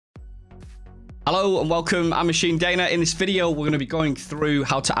Hello and welcome, I'm Machine Dana. In this video, we're going to be going through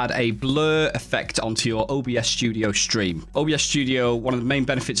how to add a blur effect onto your OBS Studio stream. OBS Studio, one of the main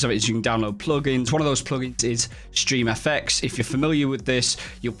benefits of it is you can download plugins. One of those plugins is StreamFX. If you're familiar with this,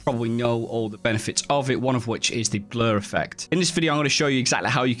 you'll probably know all the benefits of it, one of which is the blur effect. In this video, I'm going to show you exactly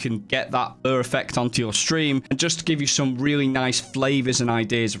how you can get that blur effect onto your stream and just to give you some really nice flavors and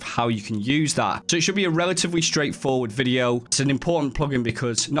ideas of how you can use that. So it should be a relatively straightforward video. It's an important plugin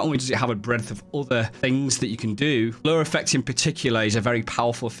because not only does it have a breadth of other things that you can do, blur effect in particular is a very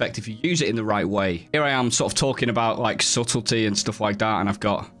powerful effect if you use it in the right way. Here I am sort of talking about like subtlety and stuff like that, and I've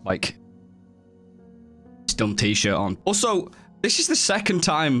got like this dumb t-shirt on. Also, this is the second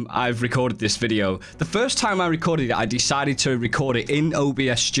time I've recorded this video. The first time I recorded it, I decided to record it in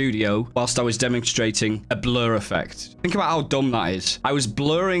OBS Studio whilst I was demonstrating a blur effect. Think about how dumb that is. I was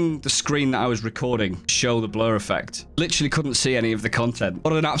blurring the screen that I was recording to show the blur effect. Literally couldn't see any of the content.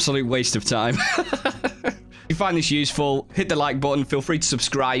 What an absolute waste of time. If you find this useful, hit the like button, feel free to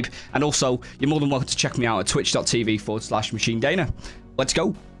subscribe, and also, you're more than welcome to check me out at twitch.tv/Machine Dana. Let's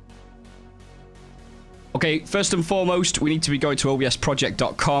go. Okay, first and foremost, we need to be going to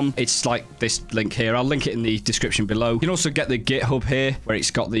obsproject.com. It's like this link here. I'll link it in the description below. You can also get the GitHub here, where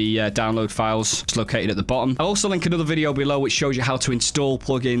it's got the download files. It's located at the bottom. I'll also link another video below, which shows you how to install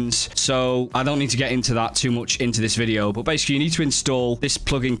plugins. So I don't need to get into that too much into this video, but basically you need to install this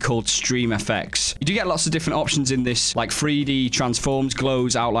plugin called StreamFX. You do get lots of different options in this, like 3D, transforms,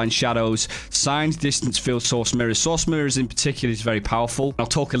 glows, outline, shadows, signed, distance, field, source mirrors. Source mirrors in particular is very powerful. I'll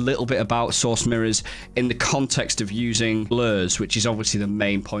talk a little bit about source mirrors in the context of using blurs, which is obviously the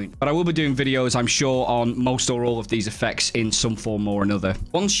main point. But I will be doing videos, I'm sure, on most or all of these effects in some form or another.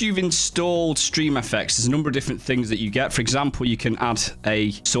 Once you've installed StreamFX, there's a number of different things that you get. For example, you can add a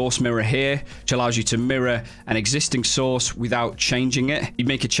source mirror here, which allows you to mirror an existing source without changing it. You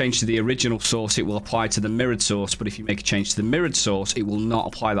make a change to the original source, it will apply to the mirrored source, but if you make a change to the mirrored source, it will not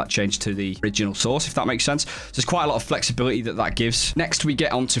apply that change to the original source, if that makes sense. So there's quite a lot of flexibility that gives. Next, we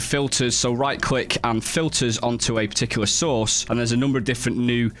get onto filters. So right click and filters onto a particular source, and there's a number of different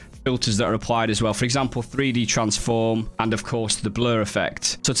new filters that are applied as well. For example, 3D transform, and of course the blur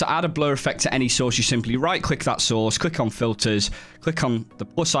effect. So to add a blur effect to any source, you simply right click that source, click on filters, click on the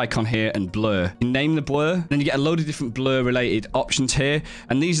plus icon here and blur. You name the blur, then you get a load of different blur related options here,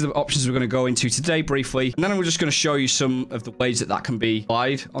 and these are the options we're going to go into today briefly, and then we're just going to show you some of the ways that can be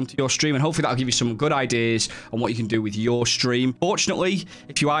applied onto your stream, and hopefully that'll give you some good ideas on what you can do with your stream. Fortunately,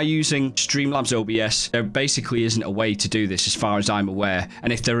 if you are using Streamlabs OBS, there basically isn't a way to do this as far as I'm aware,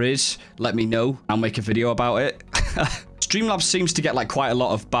 and if there is, let me know. I'll make a video about it. Streamlabs seems to get like quite a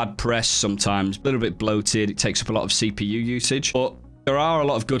lot of bad press sometimes, a little bit bloated, it takes up a lot of CPU usage, but there are a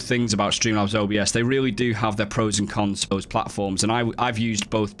lot of good things about Streamlabs OBS. They really do have their pros and cons, those platforms, and I've used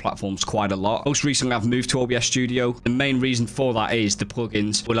both platforms quite a lot. Most recently, I've moved to OBS Studio. The main reason for that is the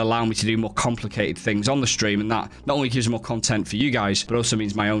plugins will allow me to do more complicated things on the stream, and that not only gives more content for you guys, but also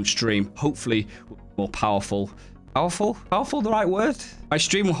means my own stream, hopefully, will be more powerful. Powerful, the right word? My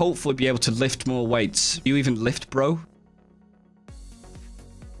stream will hopefully be able to lift more weights. Do you even lift, bro?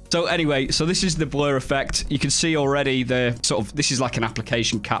 So anyway, so this is the blur effect. You can see already the sort of, this is like an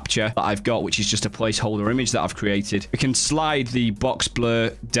application capture that I've got, which is just a placeholder image that I've created. We can slide the box blur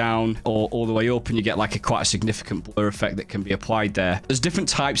down or all the way up, and you get like quite a significant blur effect that can be applied there. There's different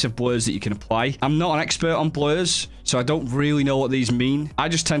types of blurs that you can apply. I'm not an expert on blurs, so I don't really know what these mean. I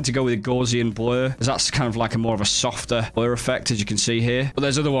just tend to go with a Gaussian blur, as that's kind of like a more of a softer blur effect, as you can see here. But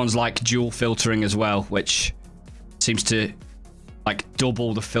there's other ones like dual filtering as well, which seems to like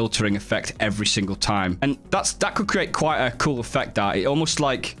double the filtering effect every single time, and that could create quite a cool effect. That it almost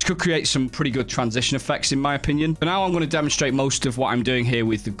like it could create some pretty good transition effects in my opinion. But now I'm going to demonstrate most of what I'm doing here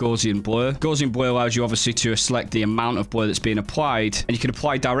with the Gaussian blur. Gaussian blur allows you obviously to select the amount of blur that's being applied, and you can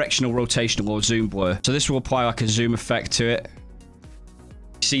apply directional, rotational, or zoom blur. So this will apply like a zoom effect to it.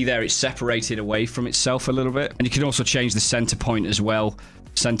 See there, it's separated away from itself a little bit, and you can also change the center point as well.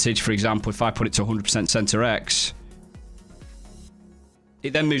 Percentage, for example, if I put it to 100% center X,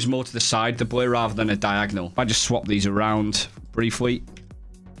 it then moves more to the side, the blur, rather than a diagonal. If I just swap these around briefly,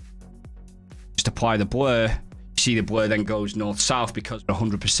 just apply the blur, you see the blur then goes north-south because we're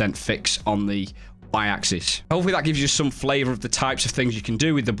 100% fixed on the y-axis. Hopefully that gives you some flavor of the types of things you can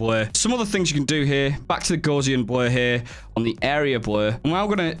do with the blur. Some other things you can do here, back to the Gaussian blur here on the area blur. And now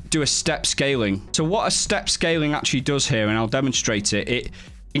we're going to do a step scaling. So what a step scaling actually does here, and I'll demonstrate it, it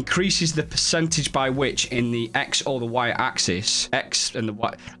increases the percentage by which in the X or the Y axis, X and the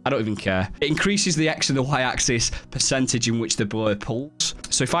Y, I don't even care. It increases the X and the Y axis percentage in which the blur pulls.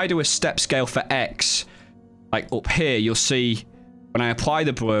 So if I do a step scale for X, like up here, you'll see when I apply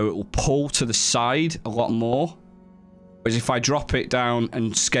the blur, it will pull to the side a lot more. Whereas if I drop it down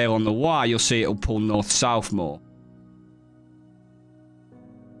and scale on the Y, you'll see it'll pull north-south more.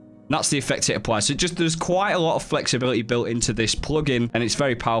 And that's the effect it applies. So there's quite a lot of flexibility built into this plugin, and it's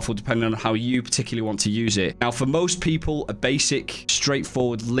very powerful depending on how you particularly want to use it. Now, for most people, a basic,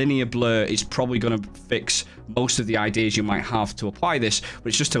 straightforward linear blur is probably going to fix most of the ideas you might have to apply this, but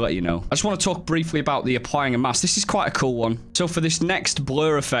it's just to let you know. I just want to talk briefly about the applying a mask. This is quite a cool one. So for this next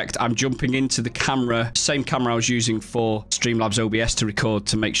blur effect, I'm jumping into the camera, same camera I was using for Streamlabs OBS to record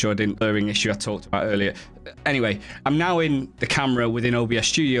to make sure I didn't blurring issue I talked about earlier. Anyway, I'm now in the camera within OBS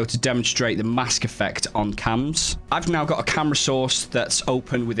Studio to demonstrate the mask effect on cams. I've now got a camera source that's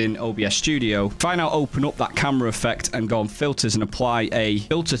open within OBS Studio. If I now open up that camera effect and go on filters and apply a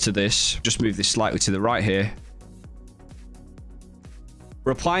filter to this, just move this slightly to the right here.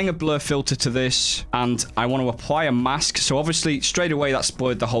 We're applying a blur filter to this, and I want to apply a mask. So obviously, straight away, that's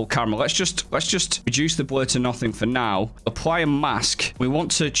blurred the whole camera. Let's just reduce the blur to nothing for now. Apply a mask. We want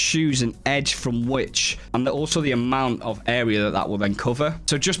to choose an edge from which, and also the amount of area that will then cover.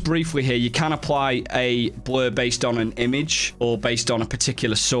 So just briefly here, you can apply a blur based on an image or based on a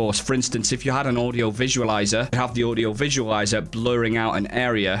particular source. For instance, if you had an audio visualizer, you have the audio visualizer blurring out an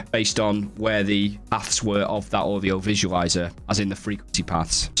area based on where the paths were of that audio visualizer, as in the frequency paths.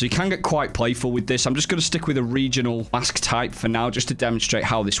 So you can get quite playful with this. I'm just going to stick with a regional mask type for now, just to demonstrate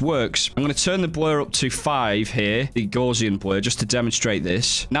how this works. I'm going to turn the blur up to 5 here, the Gaussian blur, just to demonstrate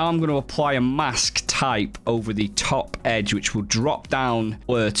this. Now I'm going to apply a mask type over the top edge, which will drop down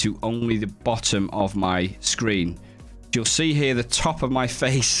blur to only the bottom of my screen. You'll see here the top of my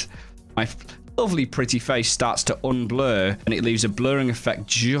face, my lovely pretty face, starts to unblur, and it leaves a blurring effect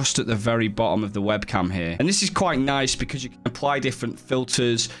just at the very bottom of the webcam here. And this is quite nice because you can apply different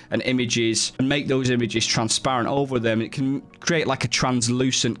filters and images and make those images transparent over them. It can create like a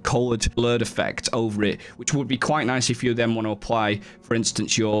translucent colored blurred effect over it, which would be quite nice if you then want to apply, for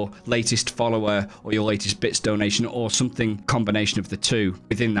instance, your latest follower or your latest bits donation or something combination of the two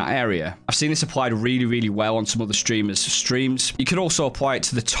within that area. I've seen this applied really, really well on some other streamers' streams. You could also apply it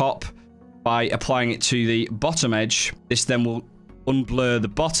to the top by applying it to the bottom edge. This then will unblur the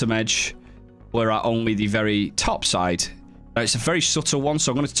bottom edge, blur out only the very top side. Now, it's a very subtle one,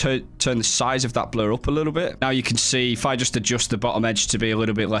 so I'm going to turn the size of that blur up a little bit. Now you can see if I just adjust the bottom edge to be a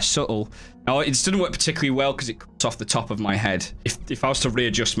little bit less subtle. Now it doesn't work particularly well because it cuts off the top of my head. If I was to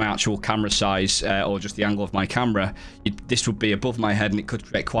readjust my actual camera size or just the angle of my camera, this would be above my head, and it could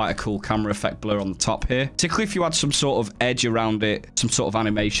create quite a cool camera effect blur on the top here. Particularly if you had some sort of edge around it, some sort of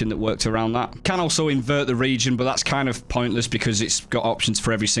animation that worked around that. You can also invert the region, but that's kind of pointless because it's got options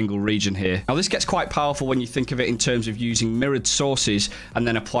for every single region here. Now this gets quite powerful when you think of it in terms of using mirrored sources and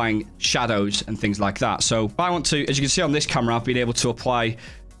then applying shadows and things like that. So if I want to, as you can see on this camera, I've been able to apply,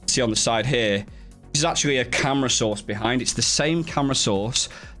 see on the side here, this is actually a camera source behind. It's the same camera source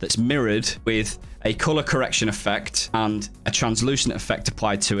that's mirrored with a color correction effect and a translucent effect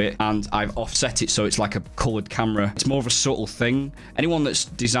applied to it, and I've offset it so it's like a colored camera. It's more of a subtle thing. Anyone that's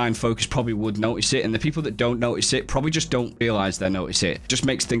design focused probably would notice it, and the people that don't notice it probably just don't realize they notice it. It just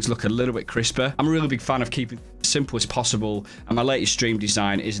makes things look a little bit crisper. I'm a really big fan of keeping it as simple as possible, and my latest stream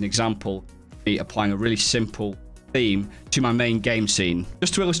design is an example of me applying a really simple theme to my main game scene.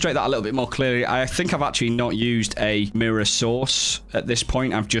 Just to illustrate that a little bit more clearly, I think I've actually not used a mirror source at this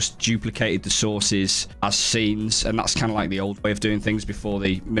point. I've just duplicated the sources as scenes, and that's kind of like the old way of doing things before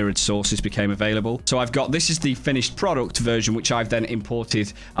the mirrored sources became available. So I've got, this is the finished product version, which I've then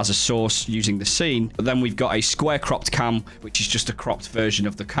imported as a source using the scene. But then we've got a square cropped cam, which is just a cropped version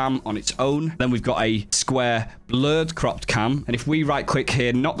of the cam on its own. Then we've got a square blurred cropped cam, and if we right click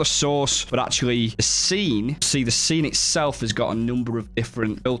here, not the source but actually the scene, see the scene itself has got a number of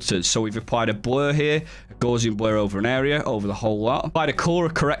different filters. So we've applied a blur here, a Gaussian blur over an area, over the whole lot. Applied a color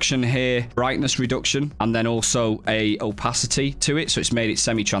correction here, brightness reduction, and then also a opacity to it, so it's made it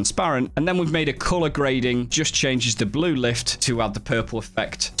semi-transparent. And then we've made a color grading, just changes the blue lift to add the purple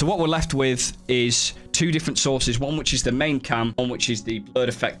effect. So what we're left with is two different sources, one which is the main cam, one which is the blurred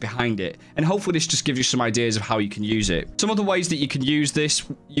effect behind it. And hopefully this just gives you some ideas of how you can use it. Some of the ways that you can use this,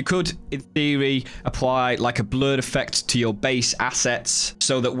 you could in theory apply like a blurred effect to your base assets,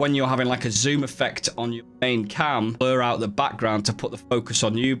 so that when you're having like a zoom effect on your main cam, blur out the background to put the focus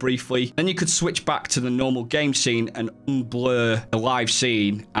on you briefly. Then you could switch back to the normal game scene and unblur the live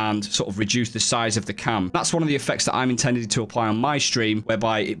scene and sort of reduce the size of the cam. That's one of the effects that I'm intending to apply on my stream,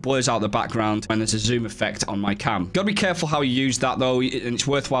 whereby it blurs out the background when there's a zoom effect on my cam. Gotta be careful how you use that though, and it's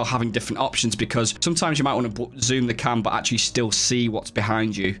worthwhile having different options because sometimes you might want to zoom the cam but actually still see what's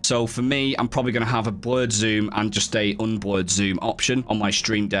behind you. So for me, I'm probably going to have a blurred zoom and just a unblurred zoom option on my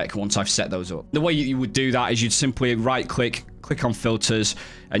stream deck once I've set those up. The way you would do that is you'd simply right click on filters,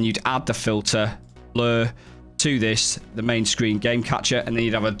 and you'd add the filter blur to this, the main screen game catcher, and then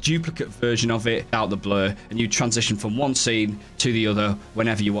you'd have a duplicate version of it without the blur, and you'd transition from one scene to the other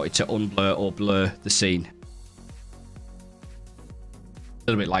whenever you wanted to unblur or blur the scene.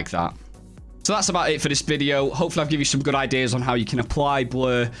 A little bit like that. So that's about it for this video. Hopefully I've given you some good ideas on how you can apply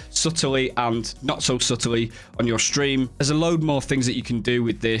blur subtly and not so subtly on your stream. There's a load more things that you can do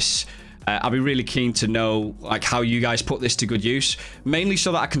with this. I'll be really keen to know like how you guys put this to good use, mainly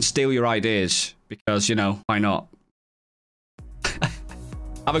so that I can steal your ideas because, you know, why not?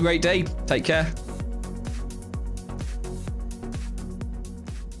 Have a great day. Take care.